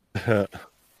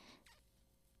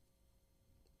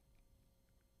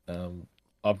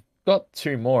I've got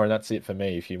 2 more, and that's it for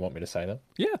me. If you want me to say them,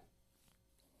 yeah.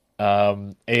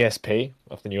 ESP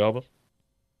off the new album,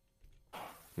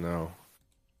 No.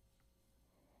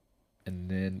 and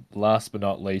then last but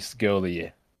not least, Girl of the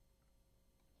Year.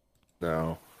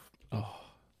 No. Oh.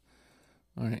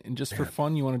 All right. And just for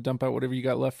fun, you want to dump out whatever you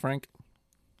got left, Frank?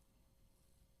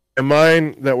 And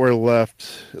mine that were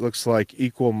left, it looks like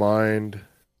Equal Mind.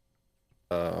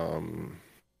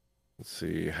 Let's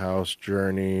see, House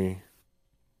Journey.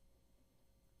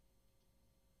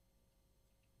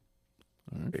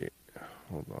 All right. Wait,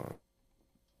 hold on.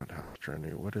 Not House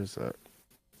Journey. What is that?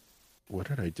 What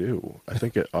did I do? I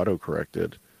think it auto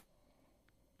corrected.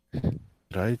 Did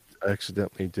I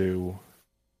accidentally do?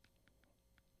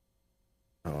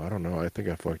 Oh, I don't know. I think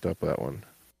I fucked up that one.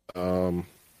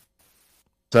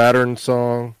 Saturn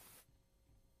song.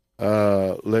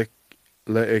 Le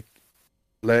Le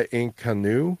Le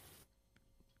Incanu.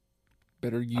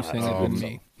 Better you saying it than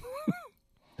me.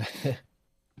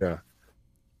 Yeah.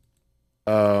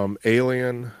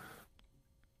 Alien.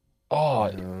 Oh,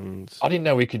 And... I didn't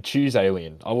know we could choose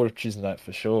Alien. I would have chosen that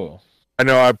for sure. I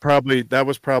know. That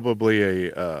was probably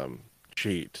a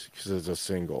cheat because it's a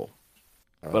single.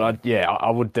 But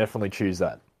I would definitely choose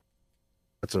that.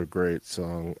 That's a great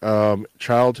song.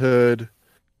 Childhood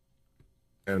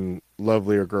and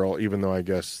Lovelier Girl, even though I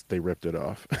guess they ripped it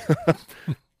off.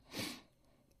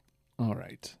 All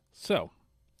right. So,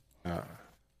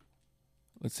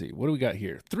 let's see. What do we got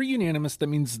here? 3 unanimous. That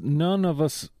means none of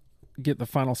us get the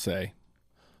final say.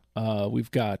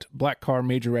 We've got Black Car,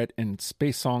 Majorette, and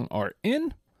Space Song are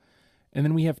in. And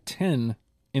then we have 10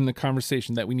 in the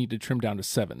conversation that we need to trim down to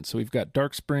 7. So we've got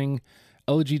Dark Spring,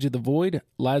 Elegy to the Void,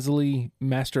 Lazuli,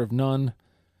 Master of None,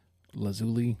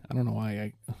 Lazuli. I don't know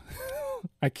why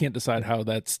I can't decide how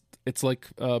it's like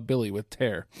Billy with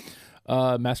Tear.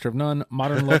 Master of None,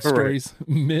 Modern Love Stories, right.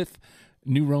 Myth,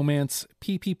 New Romance,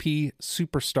 PPP,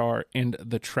 Superstar, and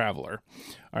The Traveler.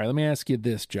 All right, let me ask you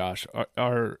this, Josh.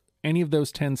 Are any of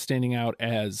those 10 standing out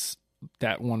as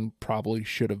that one probably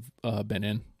should have been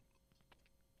in?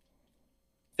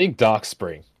 I think Dark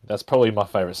Spring. That's probably my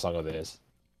favorite song of theirs.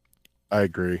 I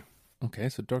agree. Okay,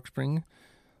 so Dark Spring.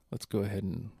 Let's go ahead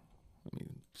and let me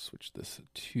switch this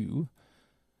to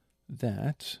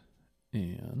that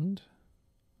and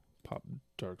pop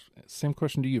Dark. Same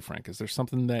question to you, Frank. Is there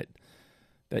something that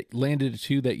landed a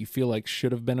 2 that you feel like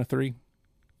should have been a 3?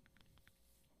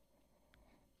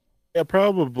 Yeah,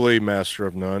 probably Master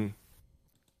of None.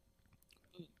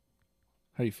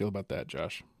 How do you feel about that,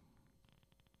 Josh?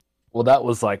 Well, that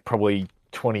was like probably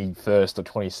 21st or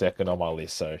 22nd on my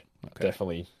list, so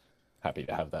definitely happy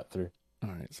to have that through. All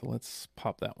right, so let's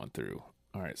pop that one through.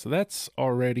 All right, so that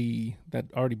already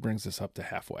brings us up to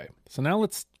halfway. So now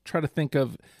let's try to think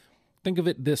of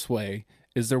it this way.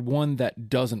 Is there one that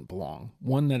doesn't belong?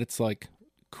 One that it's like,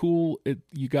 cool,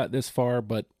 you got this far,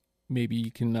 but maybe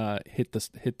you can hit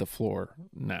the floor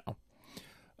now.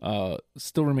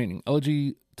 Still remaining: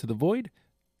 Elegy to the Void,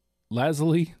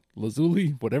 Lazuli,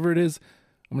 whatever it is.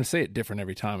 I'm going to say it different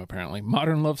every time, apparently.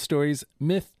 Modern Love Stories,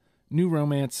 Myth, New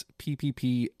Romance,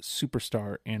 PPP,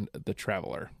 Superstar, and The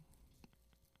Traveler.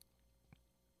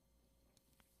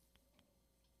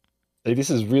 See, this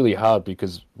is really hard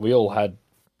because we all had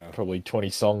probably 20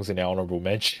 songs in our honorable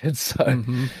mentions, so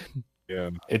yeah,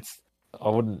 I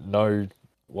wouldn't know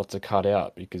what to cut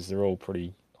out because they're all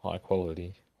pretty high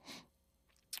quality.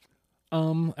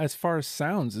 As far as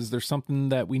sounds, is there something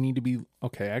that we need to be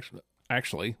okay?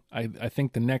 Actually, I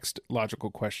think the next logical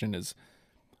question is,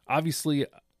 obviously,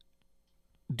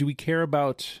 do we care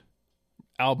about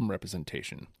album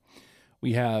representation?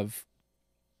 We have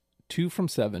 2 from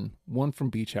 7, 1 from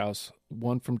Beach House,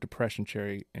 1 from Depression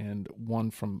Cherry, and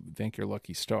 1 from Thank Your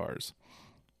Lucky Stars.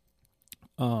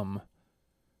 We've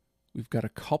got a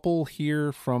couple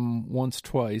here from Once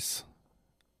Twice.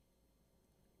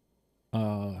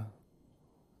 Let's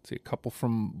see, a couple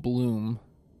from Bloom,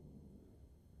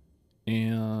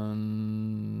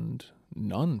 and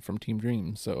none from Team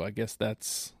Dream. So I guess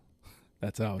that's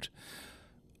out.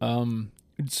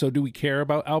 So do we care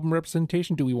about album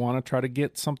representation? Do we want to try to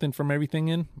get something from everything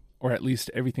in, or at least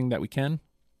everything that we can?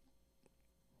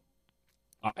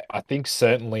 I think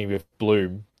certainly with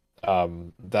Bloom,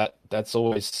 that's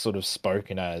always sort of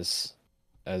spoken as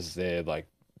their like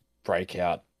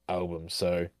breakout album.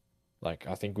 So like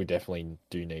I think we definitely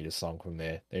do need a song from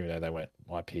there, even though they weren't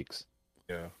my picks.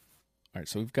 Yeah. All right,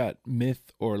 so we've got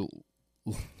Myth or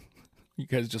you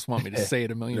guys just want me to say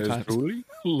it a million times.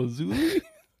 Lazuli?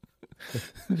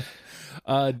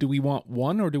 Do we want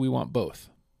one or do we want both?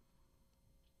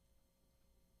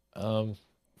 Well,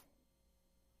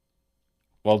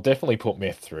 definitely put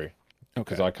Myth through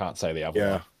because I can't say the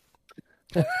other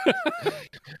one.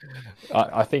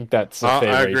 I think that's a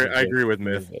fair reason. I agree with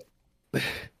Myth.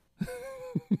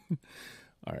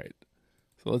 All right,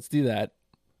 so let's do that,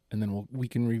 and then we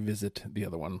can revisit the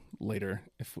other one later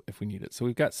if we need it. So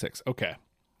we've got 6. Okay,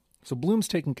 so Bloom's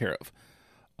taken care of.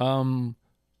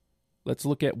 Let's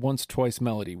look at Once Twice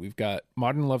Melody. We've got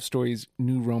Modern Love Stories,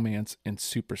 New Romance, and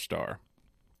Superstar.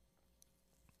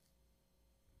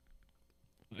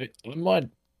 I might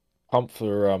pump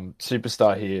for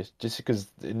Superstar here, just because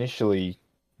initially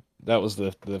that was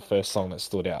the first song that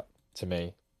stood out to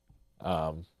me.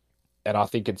 And I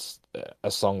think it's a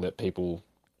song that people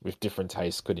with different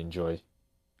tastes could enjoy.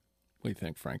 What do you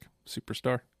think, Frank?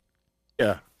 Superstar?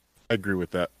 Yeah, I agree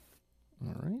with that.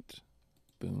 All right.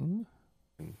 Boom.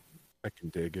 I can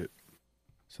dig it.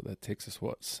 So that takes us,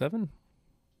 what, 7?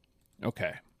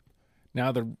 Okay.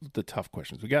 Now the tough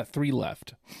questions. We got 3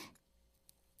 left.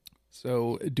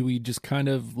 So do we just kind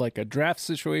of like a draft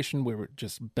situation where we're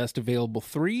just best available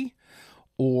 3?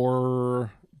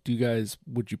 Or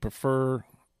would you prefer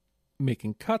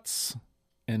making cuts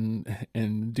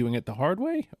and doing it the hard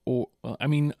way? Or, I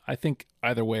mean, I think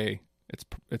either way,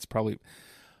 it's probably,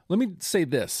 let me say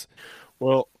this.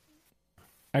 Well,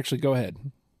 actually, go ahead.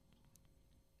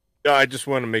 Yeah, I just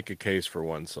want to make a case for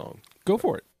one song. Go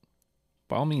for it.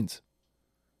 By all means.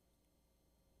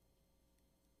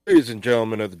 Ladies and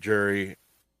gentlemen of the jury,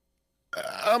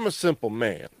 I'm a simple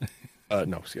man.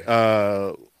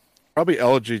 Probably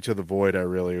Elegy to the Void, I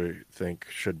really think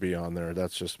should be on there.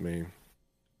 That's just me.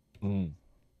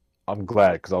 I'm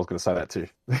glad, because I was going to say that too.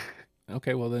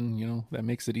 Okay, well then, that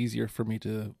makes it easier for me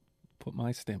to put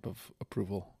my stamp of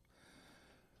approval.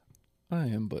 I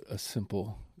am but a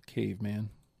simple caveman.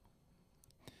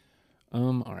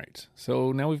 All right.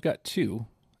 So now we've got 2,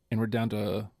 and we're down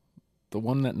to the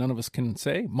one that none of us can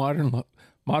say: Modern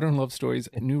Love Stories,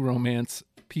 New Romance,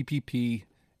 PPP,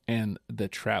 and The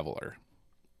Traveler.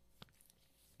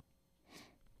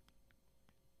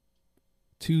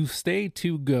 To stay,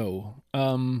 to go.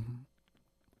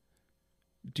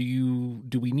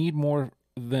 Do we need more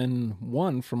than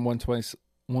one from Once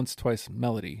Twice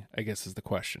Melody, I guess is the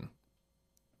question.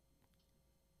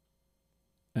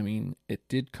 I mean, it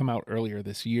did come out earlier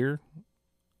this year.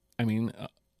 I mean,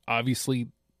 obviously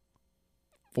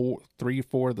 3 or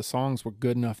 4 of the songs were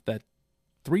good enough that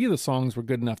 3 of the songs were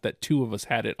good enough that 2 of us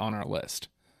had it on our list.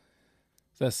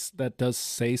 That does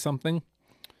say something.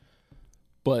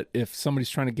 But if somebody's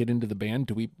trying to get into the band,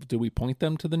 do we point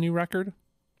them to the new record?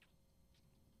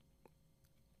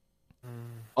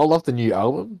 I love the new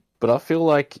album, but I feel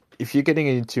like if you're getting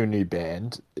into a new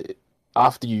band,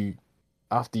 after you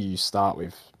start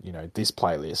with, this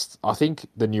playlist, I think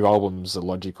the new album's a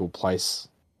logical place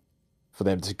for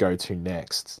them to go to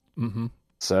next. Mm-hmm.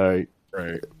 So,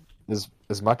 right.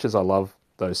 As much as I love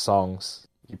those songs,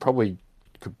 you probably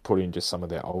could put in just some of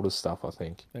their older stuff, I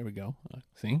think. There we go.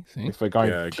 See? If we're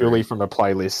going purely from a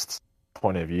playlist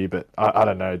point of view, but I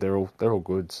don't know, they're all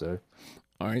good, so.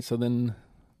 All right, so then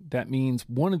that means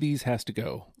one of these has to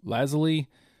go. Lazuli,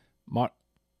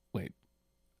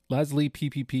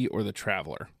 PPP, or The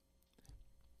Traveler?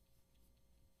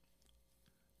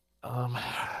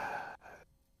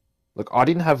 Look, I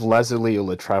didn't have Lazuli or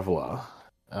The Traveler,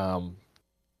 but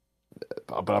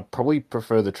I probably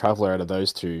prefer The Traveler out of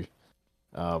those 2.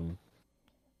 And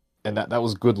that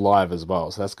was good live as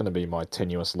well, so that's going to be my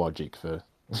tenuous logic for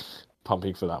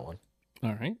pumping for that one.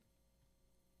 All right.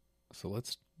 So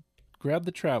let's grab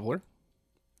The Traveler.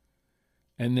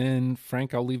 And then,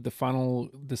 Frank, I'll leave the final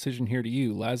decision here to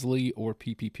you. Lazuli or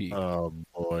PPP? Oh,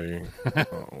 boy.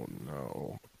 Oh,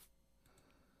 no.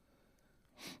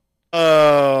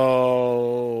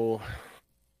 Oh.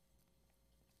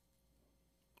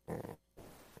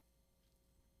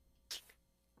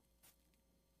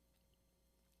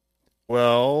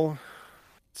 Well,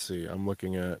 let's see. I'm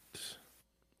looking at...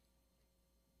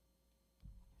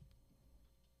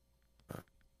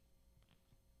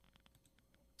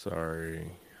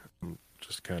 Sorry. I'm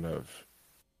just kind of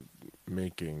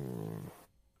making...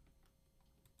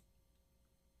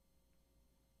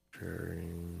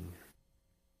 Sharing...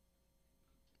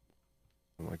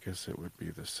 Well, I guess it would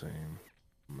be the same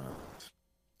amount.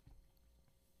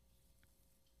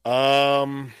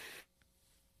 I'm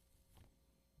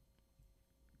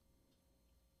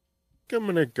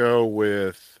gonna go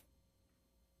with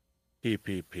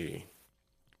PPP.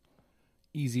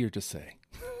 Easier to say.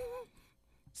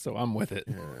 So I'm with it.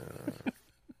 Yeah.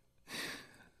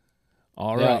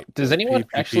 All right. Does anyone PPP.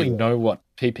 actually know what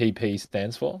PPP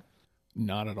stands for?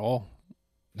 Not at all.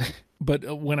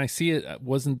 But when I see it,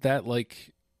 wasn't that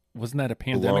a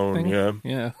pandemic thing? Yeah.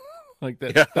 Yeah. Like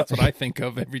that. Yeah. That's what I think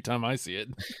of every time I see it.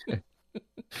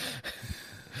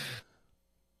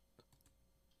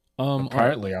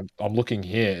 Apparently, I'm looking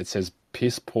here. It says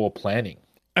piss poor planning.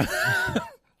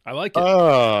 I like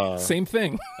it. Same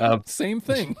thing. Same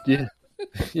thing. Yeah.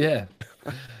 Yeah.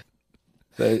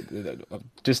 So,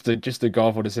 just to go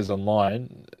off what it says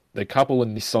online, the couple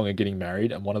in this song are getting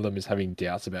married, and one of them is having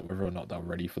doubts about whether or not they're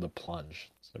ready for the plunge.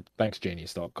 So thanks,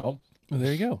 Genius.com. Well,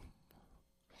 there you go.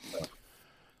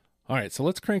 All right, so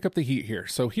let's crank up the heat here.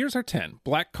 So here's our 10.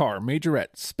 Black Car,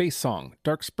 Majorette, Space Song,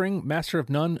 Dark Spring, Master of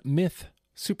None, Myth,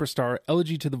 Superstar,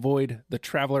 Elegy to the Void, The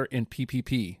Traveler, and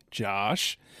PPP.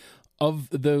 Josh, of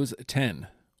those 10,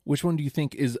 which one do you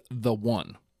think is the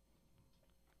one?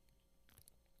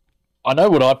 I know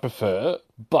what I prefer,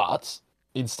 but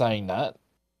in saying that,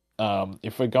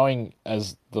 if we're going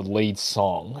as the lead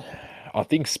song, I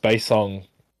think Space Song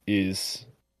is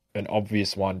an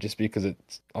obvious one, just because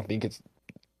I think it's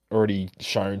already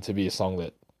shown to be a song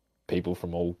that people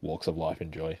from all walks of life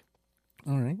enjoy.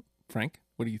 All right. Frank,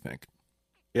 what do you think?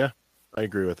 Yeah, I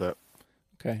agree with that.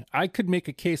 Okay. I could make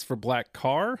a case for Black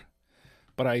Car,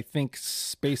 but I think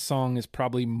Space Song is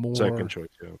probably more... Second choice,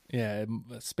 yeah. Yeah,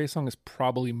 Space Song is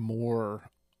probably more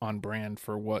on brand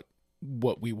for what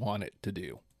we want it to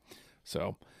do.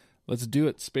 So let's do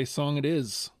it. Space Song it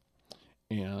is.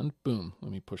 And boom,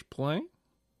 let me push play.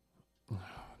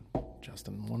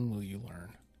 Justin, when will you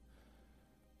learn?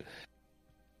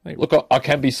 Hey, look, I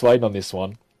can be swayed on this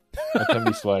one. I can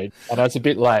be swayed. I know it's a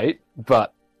bit late,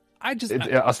 but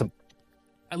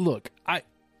look, I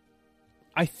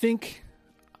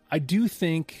do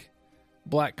think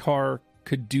Black Car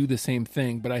could do the same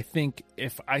thing, but I think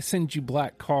if I send you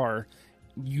Black Car,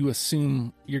 you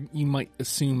might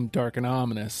assume Dark and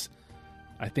Ominous.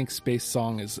 I think Space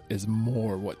Song is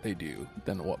more what they do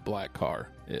than what Black Car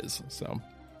is. So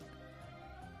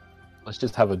let's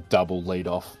just have a double lead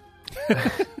off.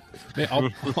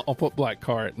 I'll put Black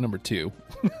Car at number 2.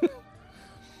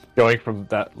 Going from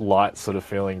that light sort of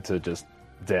feeling to just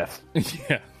death.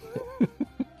 Yeah.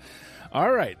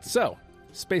 All right. So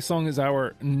Space Song is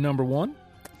our number 1.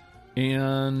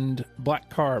 And Black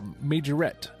Car,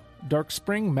 Majorette, Dark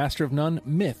Spring, Master of None,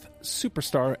 Myth,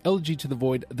 Superstar, Elegy to the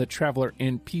Void, The Traveler,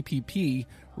 and PPP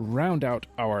round out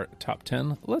our top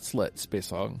 10. Let's let Space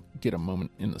Song get a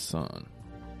moment in the sun.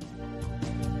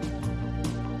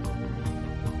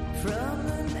 From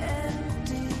an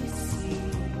empty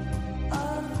sea,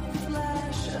 a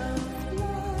flash of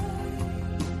light.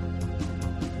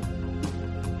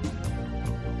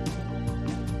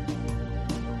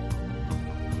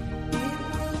 It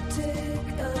will take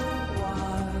a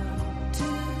while to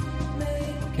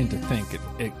make. And to think,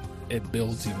 it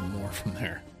builds even more from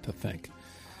there. To think.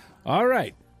 All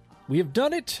right, we have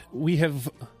done it. We have.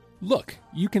 Look,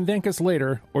 you can thank us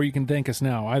later, or you can thank us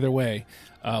now. Either way,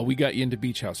 we got you into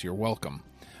Beach House. You're welcome.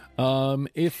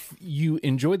 If you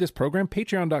enjoyed this program,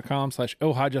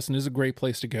 patreon.com/ohhijustin is a great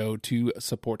place to go to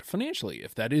support financially.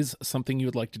 If that is something you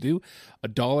would like to do,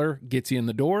 $1 gets you in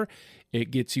the door. It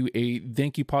gets you a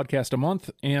thank you podcast a month,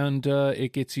 and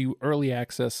it gets you early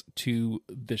access to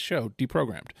the show,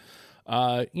 Deprogrammed.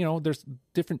 There's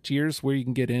different tiers where you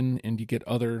can get in and you get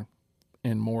other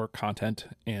and more content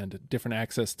and different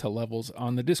access to levels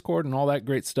on the Discord and all that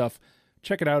great stuff.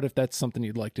 Check it out if that's something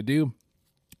you'd like to do.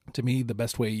 To me, the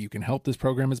best way you can help this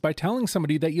program is by telling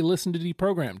somebody that you listen to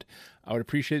Deprogrammed. I would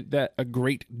appreciate that a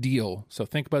great deal. So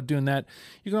think about doing that.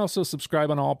 You can also subscribe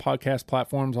on all podcast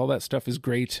platforms. All that stuff is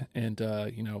great. And,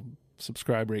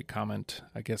 subscribe, rate, comment.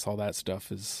 I guess all that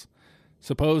stuff is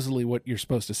supposedly what you're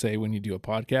supposed to say when you do a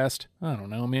podcast. I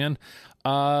don't know, man.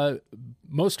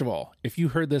 Most of all, if you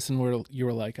heard this and you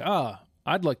were like,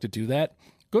 I'd like to do that,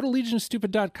 go to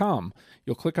legionstupid.com.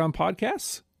 You'll click on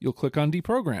podcasts. You'll click on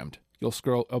Deprogrammed. You'll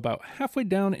scroll about halfway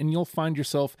down and you'll find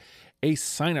yourself a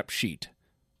sign-up sheet.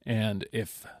 And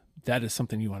if that is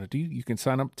something you want to do, you can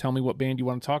sign up, tell me what band you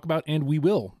want to talk about, and we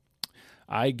will.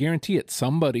 I guarantee it.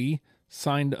 Somebody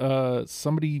signed,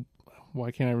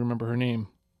 why can't I remember her name?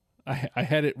 I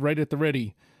had it right at the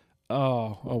ready.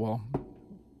 Oh well.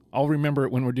 I'll remember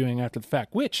it when we're doing After the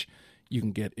Fact, which you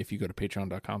can get if you go to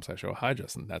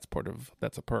patreon.com/ohhijustin.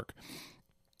 That's a perk.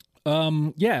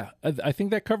 I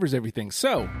think that covers everything.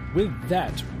 So with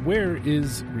that, where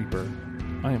is Reaper?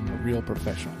 I am a real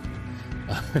professional.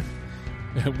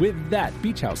 With that,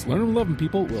 Beach House, learn and love them,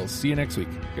 people. We'll see you next week.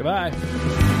 Goodbye.